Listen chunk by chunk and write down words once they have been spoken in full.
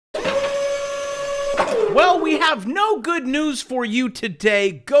Well, we have no good news for you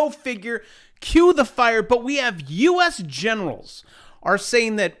today. Go figure, cue the fire. But we have U.S. generals are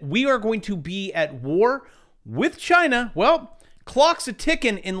saying that we are going to be at war with China. Well, clock's a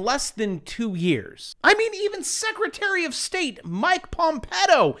ticking in less than 2 years. I mean, even Secretary of State Mike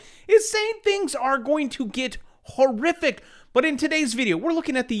Pompeo is saying things are going to get horrific. But in today's video, we're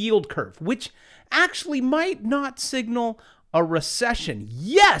looking at the yield curve, which actually might not signal a recession.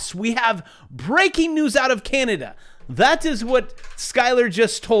 Yes, we have breaking news out of Canada. That is what Skylar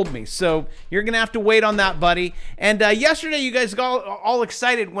just told me. So you're gonna have to wait on that, buddy. And yesterday, you guys got all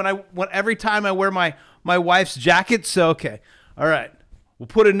excited when every time I wear my wife's jacket. So okay, all right, we'll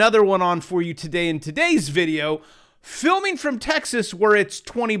put another one on for you today in today's video. Filming from Texas where it's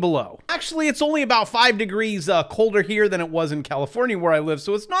 20 below. Actually, it's only about 5 degrees colder here than it was in California where I live.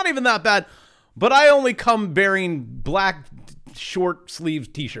 So it's not even that bad. But I only come bearing black short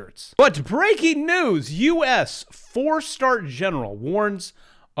sleeve t-shirts. But breaking news, U.S. 4-star general warns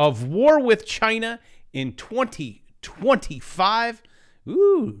of war with China in 2025.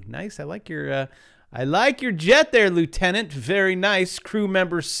 Ooh, nice. I like your jet there, Lieutenant. Very nice. Crew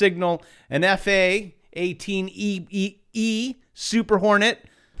members signal an FA-18E Super Hornet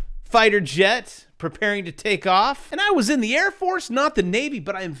fighter jet preparing to take off. And I was in the Air Force, not the Navy,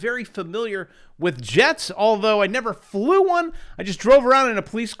 but I am very familiar with jets, although I never flew one. I just drove around in a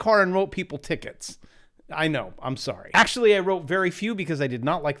police car and wrote people tickets. I know, I'm sorry. Actually, I wrote very few because I did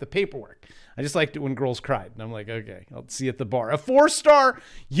not like the paperwork. I just liked it when girls cried. And I'm like, okay, I'll see you at the bar. A 4-star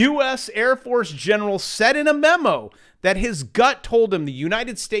U.S. Air Force general said in a memo that his gut told him the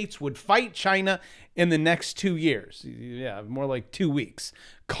United States would fight China in the next 2 years. Yeah, more like 2 weeks.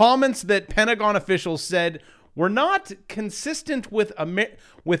 Comments that Pentagon officials said were not consistent with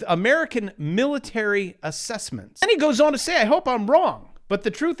American military assessments. And he goes on to say, I hope I'm wrong. But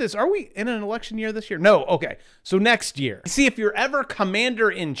the truth is, are we in an election year this year? No. Okay. So next year. See, if you're ever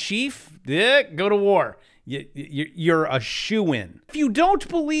commander-in-chief, go to war. You're a shoo-in. If you don't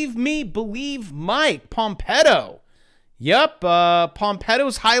believe me, believe Mike Pompeo. Yep.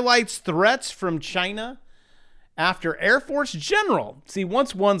 Pompeo's highlights threats from China after Air Force general. See,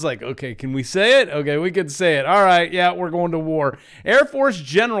 once one's like, okay, can we say it? Okay, we can say it. All right, yeah, we're going to war. Air Force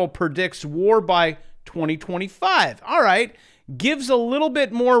general predicts war by 2025. All right, gives a little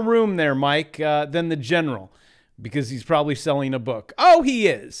bit more room there, Mike, than the general, because he's probably selling a book. Oh, he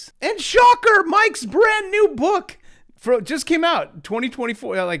is. And shocker, Mike's brand new book just came out,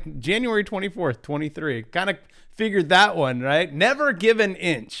 2024, like January 24th, 23. Kind of figured that one, right? Never give an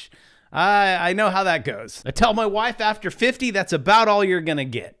inch. I know how that goes. I tell my wife after 50, that's about all you're gonna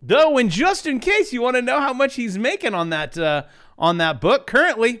get. Though, and just in case you want to know how much he's making on that book,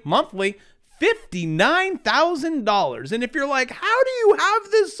 currently monthly, $59,000. And if you're like, how do you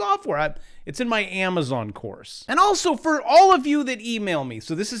have this software? It's in my Amazon course. And also for all of you that email me,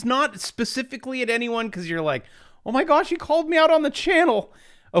 so this is not specifically at anyone because you're like, oh my gosh, he called me out on the channel.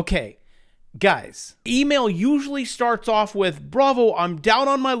 Okay. Guys, email usually starts off with, bravo, I'm down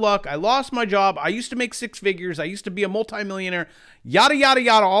on my luck. I lost my job. I used to make 6 figures. I used to be a multimillionaire, yada, yada,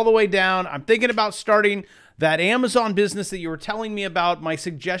 yada, all the way down. I'm thinking about starting that Amazon business that you were telling me about. My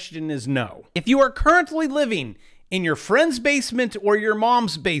suggestion is no. If you are currently living in your friend's basement or your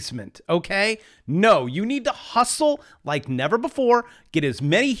mom's basement, okay? No, you need to hustle like never before, get as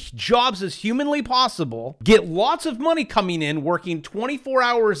many jobs as humanly possible, get lots of money coming in, working 24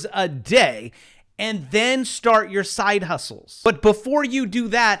 hours a day, and then start your side hustles. But before you do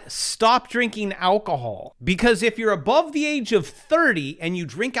that, stop drinking alcohol. Because if you're above the age of 30 and you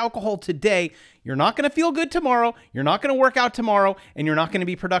drink alcohol today, you're not going to feel good tomorrow, you're not going to work out tomorrow, and you're not going to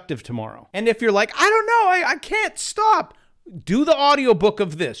be productive tomorrow. And if you're like, I don't know, I can't stop, do the audiobook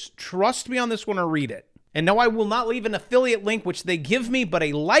of this. Trust me on this one or read it. And no, I will not leave an affiliate link, which they give me, but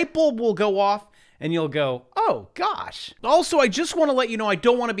a light bulb will go off and you'll go, oh gosh. Also, I just want to let you know, I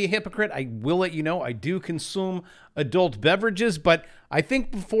don't want to be a hypocrite. I will let you know I do consume adult beverages, but I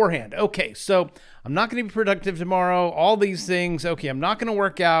think beforehand, okay, so I'm not going to be productive tomorrow, all these things. Okay, I'm not going to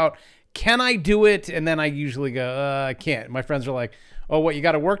work out. Can I do it? And then I usually go, I can't. My friends are like, oh, what, you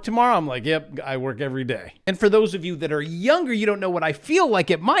got to work tomorrow? I'm like, yep, I work every day. And for those of you that are younger, you don't know what I feel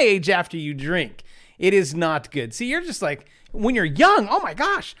like at my age after you drink. It is not good. See, you're just like, when you're young, oh my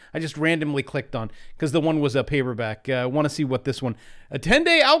gosh, I just randomly clicked on, because the one was a paperback. I want to see what this one, a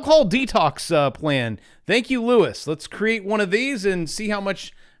 10-day alcohol detox plan. Thank you, Lewis. Let's create one of these and see how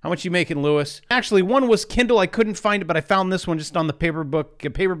much you making, Lewis? Actually, one was Kindle. I couldn't find it, but I found this one just on the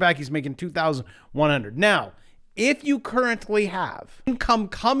paperback. He's making $2,100. Now, if you currently have income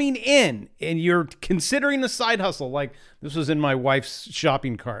coming in and you're considering a side hustle, like this was in my wife's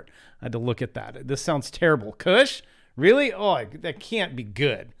shopping cart. I had to look at that. This sounds terrible. Kush? Really? Oh, that can't be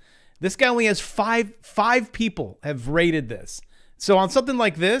good. This guy only has five people have rated this. So on something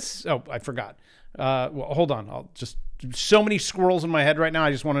like this, oh, I forgot. Well, hold on. I'll just, so many squirrels in my head right now.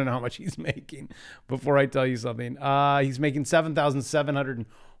 I just want to know how much he's making before I tell you something. He's making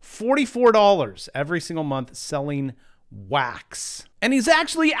 $7,744 every single month selling wax. And he's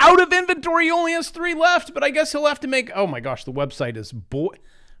actually out of inventory. He only has 3 left, but I guess he'll have to make, oh my gosh, the website is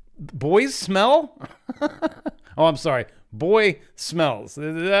Boys Smell? Oh, I'm sorry. Boy Smells.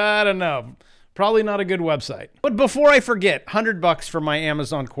 I don't know. Probably not a good website. But before I forget, $100 for my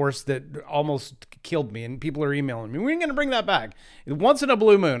Amazon course that almost killed me, and people are emailing me. We're going to bring that back. Once in a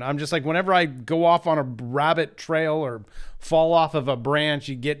blue moon, I'm just like, whenever I go off on a rabbit trail or fall off of a branch,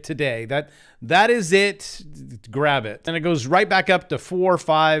 you get today. That is it. Grab it. And it goes right back up to 4,000 or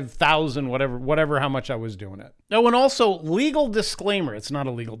 5,000, whatever, how much I was doing it. Oh, and also legal disclaimer. It's not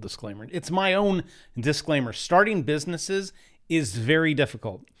a legal disclaimer. It's my own disclaimer. Starting businesses is very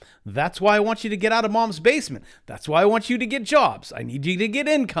difficult. That's why I want you to get out of mom's basement. That's why I want you to get jobs. I need you to get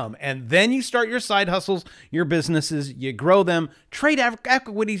income. And then you start your side hustles, your businesses, you grow them, trade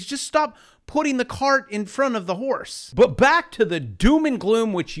equities. Just stop putting the cart in front of the horse. But back to the doom and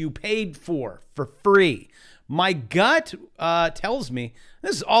gloom, which you paid for free. My gut tells me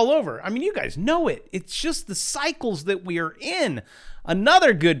this is all over. I mean, you guys know it. It's just the cycles that we are in.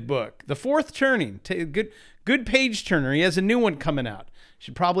 Another good book, The Fourth Turning. Good page turner. He has a new one coming out.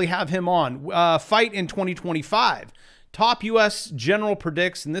 Should probably have him on. Fight in 2025. Top U.S. General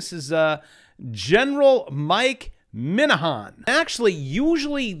predicts, and this is General Mike Minahan. Actually,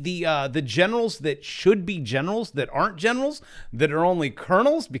 usually the generals that should be generals that aren't generals, that are only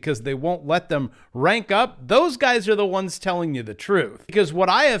colonels because they won't let them rank up, those guys are the ones telling you the truth. Because what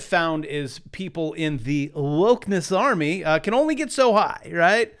I have found is people in the Wokeness Army can only get so high,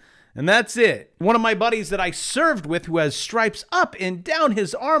 right? And that's it. One of my buddies that I served with who has stripes up and down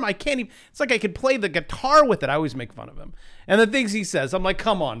his arm, I can't even, it's like I could play the guitar with it. I always make fun of him. And the things he says, I'm like,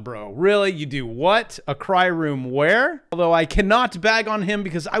 come on, bro. Really? You do what? A cry room where? Although I cannot bag on him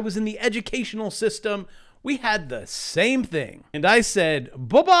because I was in the educational system. We had the same thing. And I said,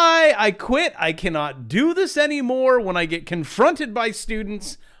 bye-bye, I quit. I cannot do this anymore when I get confronted by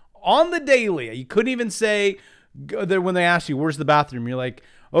students on the daily. You couldn't even say, when they ask you, where's the bathroom? You're like,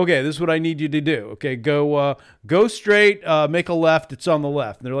 okay, this is what I need you to do. Okay, go straight, make a left, it's on the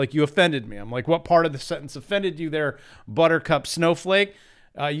left. And they're like, you offended me. I'm like, what part of the sentence offended you there, buttercup snowflake?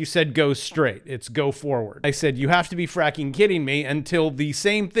 You said go straight. It's go forward. I said, you have to be fracking kidding me until the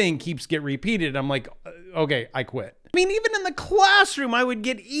same thing keeps getting repeated. I'm like, okay, I quit. I mean, even in the classroom, I would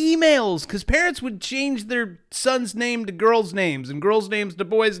get emails because parents would change their son's name to girls' names and girls' names to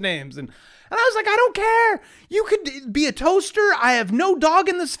boys' names. And I was like, I don't care. You could be a toaster. I have no dog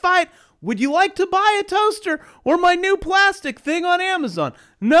in this fight. Would you like to buy a toaster or my new plastic thing on Amazon?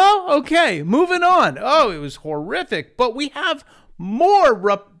 No? Okay, moving on. Oh, it was horrific. But we have more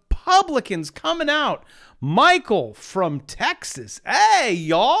Republicans coming out. Michael from Texas, hey,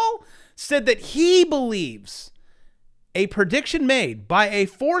 y'all, said that he believes a prediction made by a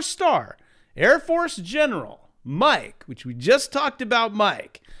 4-star Air Force general, Mike, which we just talked about,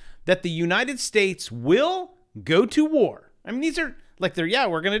 Mike, that the United States will go to war. I mean, these are like, yeah,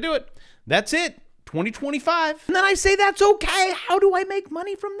 we're going to do it. That's it. 2025. And then I say, that's okay. How do I make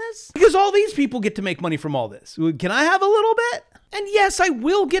money from this? Because all these people get to make money from all this. Can I have a little bit? And yes, I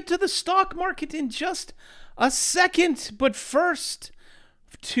will get to the stock market in just a second. But first,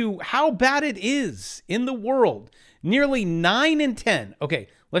 to how bad it is in the world. Nearly 9 in 10. Okay,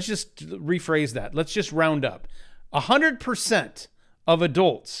 let's just rephrase that. Let's just round up. 100% of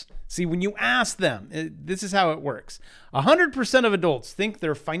adults. See, when you ask them, this is how it works. 100% of adults think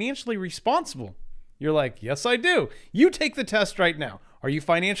they're financially responsible. You're like, yes, I do. You take the test right now. Are you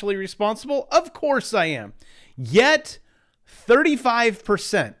financially responsible? Of course I am. Yet,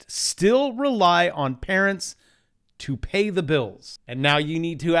 35% still rely on parents to pay the bills. And now you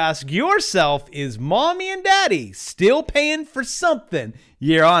need to ask yourself, is mommy and daddy still paying for something?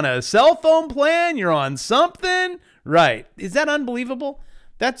 You're on a cell phone plan, you're on something. Right. Is that unbelievable?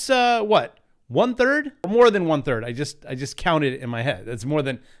 That's what? 1/3 or more than 1/3. I just counted it in my head. That's more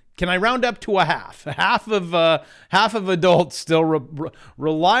than, can I round up to a half? Half of adults still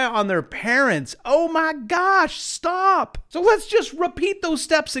rely on their parents. Oh my gosh, stop. So let's just repeat those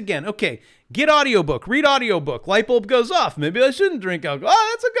steps again. Okay, get audiobook, read audiobook, light bulb goes off. Maybe I shouldn't drink alcohol.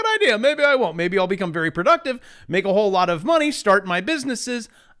 Oh, that's a good idea. Maybe I won't. Maybe I'll become very productive, make a whole lot of money, start my businesses.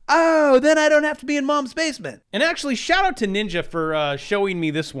 Oh, then I don't have to be in mom's basement. And actually, shout out to Ninja for showing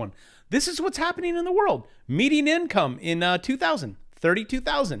me this one. This is what's happening in the world. Median income in 2000,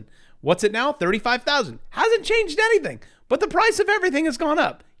 32,000. What's it now? 35,000. Hasn't changed anything, but the price of everything has gone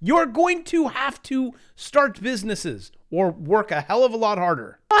up. You're going to have to start businesses or work a hell of a lot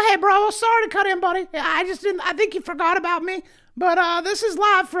harder. Oh, hey, bro, sorry to cut in, buddy. I think you forgot about me, but this is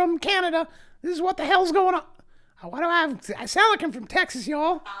live from Canada. This is what the hell's going on. Why do I sound like I'm from Texas,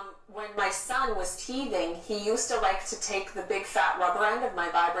 y'all? When my son was teething, he used to like to take the big fat rubber end of my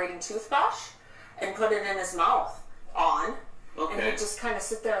vibrating toothbrush and put it in his mouth on. Okay. And he'd just kind of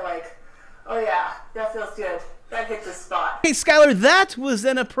sit there like, oh yeah, that feels good. That hit the spot. Hey, Skylar, that was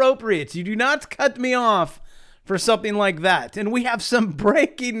inappropriate. You do not cut me off for something like that. And we have some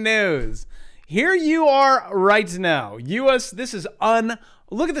breaking news. Here you are right now. This is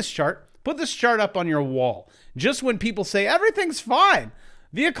look at this chart. Put this chart up on your wall. Just when people say everything's fine,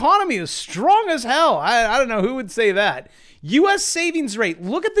 the economy is strong as hell. I don't know who would say that. U.S. savings rate.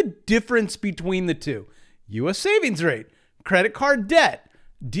 Look at the difference between the two. U.S. savings rate, credit card debt.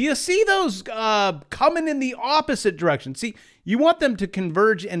 Do you see those coming in the opposite direction? See, you want them to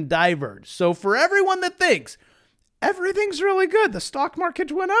converge and diverge. So for everyone that thinks everything's really good, the stock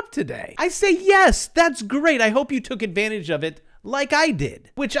market went up today, I say yes, that's great. I hope you took advantage of it like I did,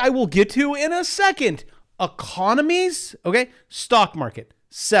 which I will get to in a second. Economies, okay, stock market,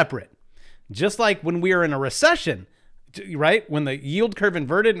 separate. Just like when we are in a recession, right? When the yield curve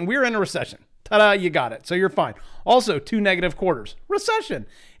inverted and we were in a recession. Ta-da, you got it. So you're fine. Also, 2 negative quarters. Recession.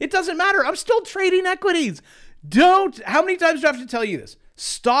 It doesn't matter. I'm still trading equities. How many times do I have to tell you this?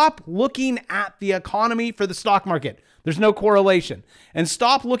 Stop looking at the economy for the stock market. There's no correlation. And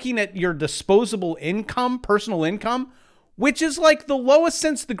stop looking at your disposable income, personal income, which is like the lowest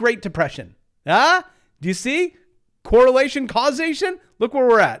since the Great Depression. Do you see? Correlation, causation? Look where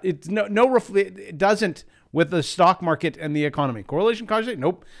we're at. It's it doesn't with the stock market and the economy. Correlation, causation?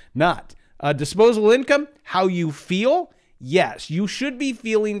 Nope, not. Disposable income, how you feel? Yes, you should be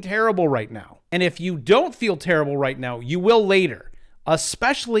feeling terrible right now. And if you don't feel terrible right now, you will later,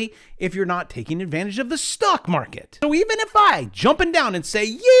 especially if you're not taking advantage of the stock market. So even if I jumping down and say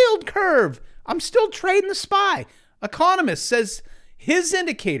yield curve, I'm still trading the SPY. Economist says his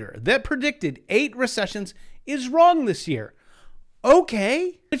indicator that predicted 8 recessions is wrong this year.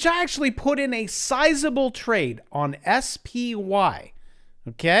 Okay, which I actually put in a sizable trade on SPY.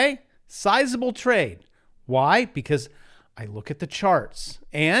 Okay, sizable trade. Why? Because I look at the charts.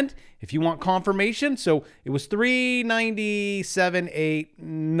 And if you want confirmation, so it was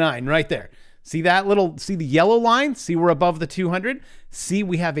 397.89 right there. See see the yellow line? See we're above the 200? See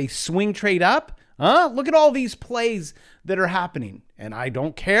we have a swing trade up? Look at all these plays that are happening. And I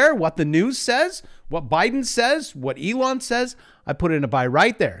don't care what the news says, what Biden says, what Elon says. I put in a buy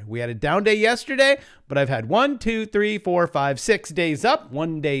right there. We had a down day yesterday, but I've had 1, 2, 3, 4, 5, 6 days up,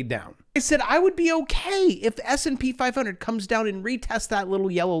 1 day down. I said I would be okay if the S&P 500 comes down and retests that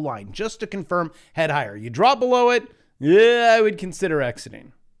little yellow line just to confirm head higher. You drop below it, yeah, I would consider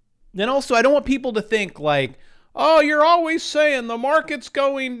exiting. And also, I don't want people to think like, oh, you're always saying the market's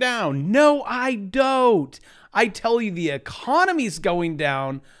going down. No, I don't. I tell you the economy's going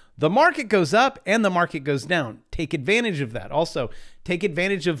down, the market goes up, and the market goes down. Take advantage of that. Also, take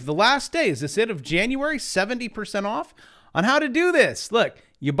advantage of the last day. Is this it of January? 70% off on how to do this. Look,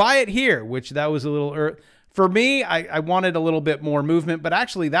 you buy it here, which that was a little, for me, I wanted a little bit more movement, but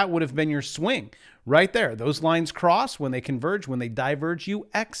actually that would have been your swing right there. Those lines cross. When they converge, when they diverge, you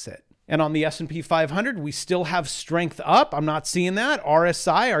exit. And on the S&P 500, we still have strength up. I'm not seeing that.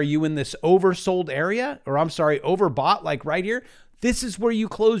 RSI, are you in this oversold area? Or I'm sorry, overbought, like right here? This is where you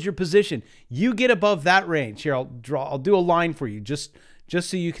close your position. You get above that range. Here, I'll do a line for you just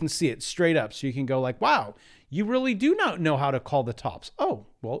so you can see it straight up. So you can go like, wow, you really do not know how to call the tops. Oh,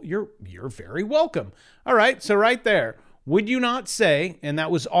 well, you're very welcome. All right, so right there. Would you not say, and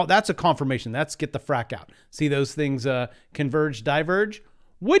that's a confirmation. That's get the frack out. See those things converge, diverge?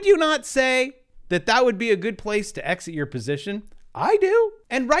 Would you not say that that would be a good place to exit your position? I do.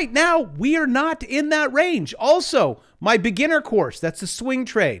 And right now, we are not in that range. Also, my beginner course, that's a swing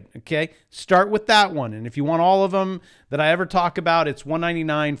trade, okay? Start with that one. And if you want all of them that I ever talk about, it's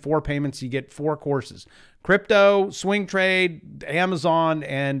 $199, 4 payments, you get 4 courses. Crypto, swing trade, Amazon,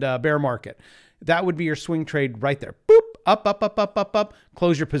 and bear market. That would be your swing trade right there. Boop, up, up, up, up, up, up,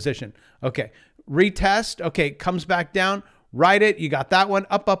 close your position. Okay, retest, okay, comes back down. Write it. You got that one.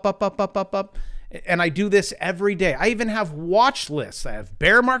 Up, up, up, up, up, up, up. And I do this every day. I even have watch lists. I have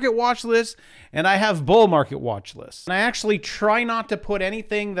bear market watch lists and I have bull market watch lists. And I actually try not to put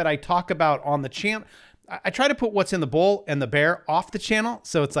anything that I talk about on the channel. I try to put what's in the bull and the bear off the channel.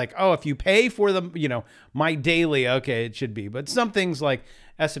 So it's like, oh, if you pay for the, you know, my daily, okay, it should be. But some things like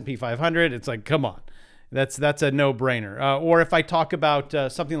S&P 500, it's like, come on. That's a no-brainer. Or if I talk about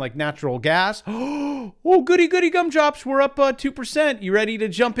something like natural gas, oh, goody gumdrops, we're up 2%. You ready to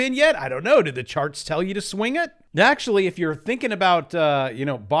jump in yet? I don't know. Did the charts tell you to swing it? Actually, if you're thinking about, you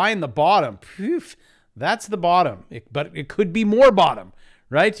know, buying the bottom, poof, that's the bottom. But it could be more bottom,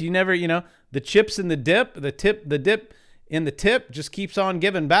 right? You never, you know, the chips in the dip, the dip in the tip just keeps on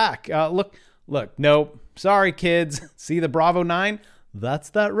giving back. Look, nope. Sorry, kids. See the Bravo 9? That's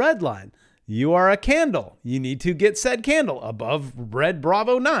that red line. You are a candle. You need to get said candle above red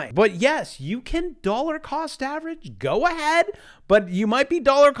Bravo 9. But yes, you can dollar cost average. Go ahead. But you might be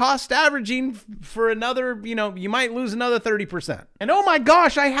dollar cost averaging for another, you know, you might lose another 30%. And oh my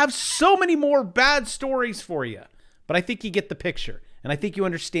gosh, I have so many more bad stories for you. But I think you get the picture. And I think you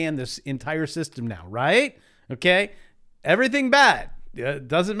understand this entire system now, right? Okay? Everything bad. It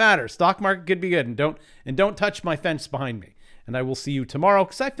doesn't matter. Stock market could be good. And don't touch my fence behind me. And I will see you tomorrow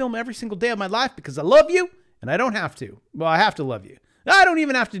because I film every single day of my life because I love you and I don't have to. Well, I have to love you. I don't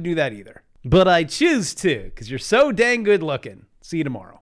even have to do that either. But I choose to because you're so dang good looking. See you tomorrow.